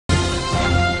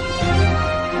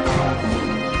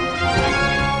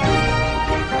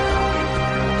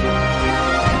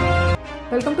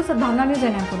Welcome to Sadbhawna News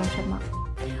and I am Poonam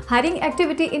Sharma. Hiring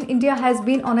activity in India has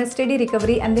been on a steady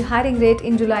recovery and the hiring rate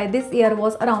in July this year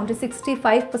was around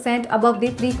 65% above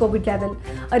the pre-COVID level,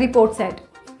 a report said.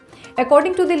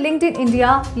 According to the LinkedIn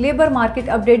India Labour Market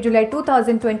Update July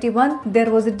 2021,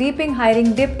 there was a deepening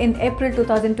hiring dip in April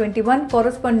 2021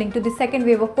 corresponding to the second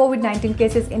wave of COVID-19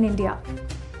 cases in India.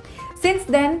 Since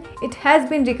then, it has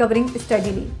been recovering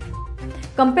steadily.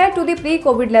 Compared to the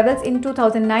pre-COVID levels in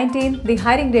 2019, the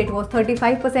hiring rate was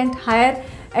 35% higher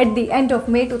at the end of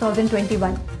May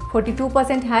 2021,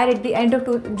 42% higher at the end of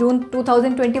June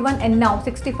 2021 and now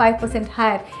 65%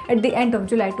 higher at the end of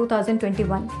July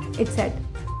 2021, it said.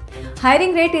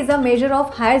 Hiring rate is a measure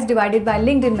of hires divided by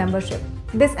LinkedIn membership.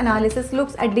 This analysis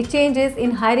looks at the changes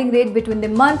in hiring rate between the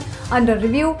month under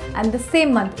review and the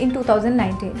same month in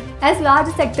 2019. As large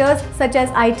sectors such as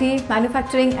IT,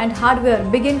 manufacturing and hardware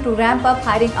begin to ramp up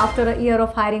hiring after a year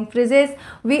of hiring freezes,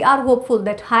 we are hopeful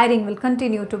that hiring will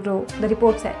continue to grow, the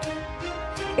report said.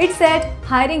 It said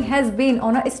hiring has been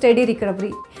on a steady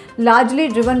recovery, largely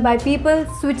driven by people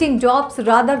switching jobs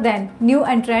rather than new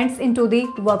entrants into the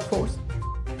workforce.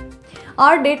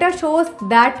 Our data shows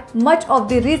that much of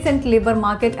the recent labor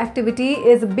market activity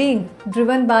is being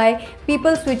driven by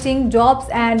people switching jobs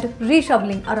and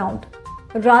reshuffling around,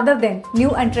 rather than new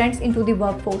entrants into the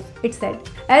workforce, it said.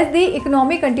 As the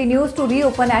economy continues to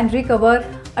reopen and recover,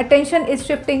 attention is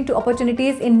shifting to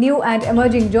opportunities in new and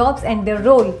emerging jobs and their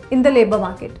role in the labor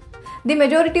market. The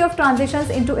majority of transitions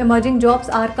into emerging jobs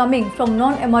are coming from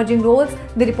non-emerging roles,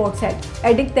 the report said,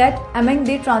 adding that among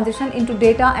the transition into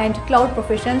data and cloud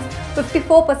professions,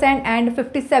 54% and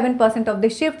 57% of the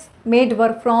shifts made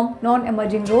were from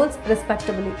non-emerging roles,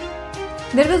 respectively.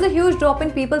 There was a huge drop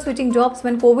in people switching jobs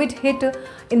when COVID hit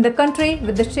in the country,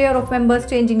 with the share of members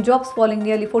changing jobs falling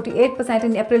nearly 48%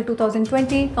 in April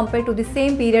 2020 compared to the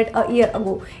same period a year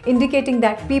ago, indicating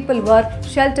that people were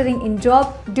sheltering in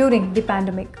job during the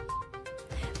pandemic.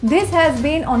 This has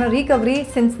been on a recovery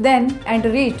since then and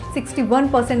reached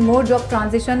 61% more job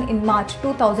transition in March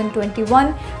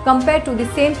 2021 compared to the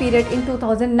same period in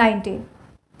 2019.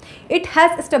 It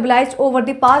has stabilized over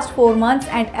the past 4 months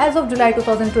and as of July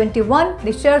 2021,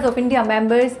 the shares of India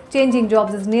members changing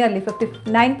jobs is nearly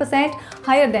 59%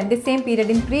 higher than the same period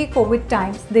in pre-COVID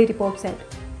times, the report said.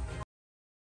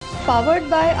 Powered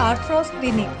by Arthros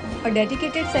Clinic, a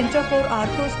dedicated center for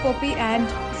arthroscopy and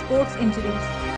sports injuries.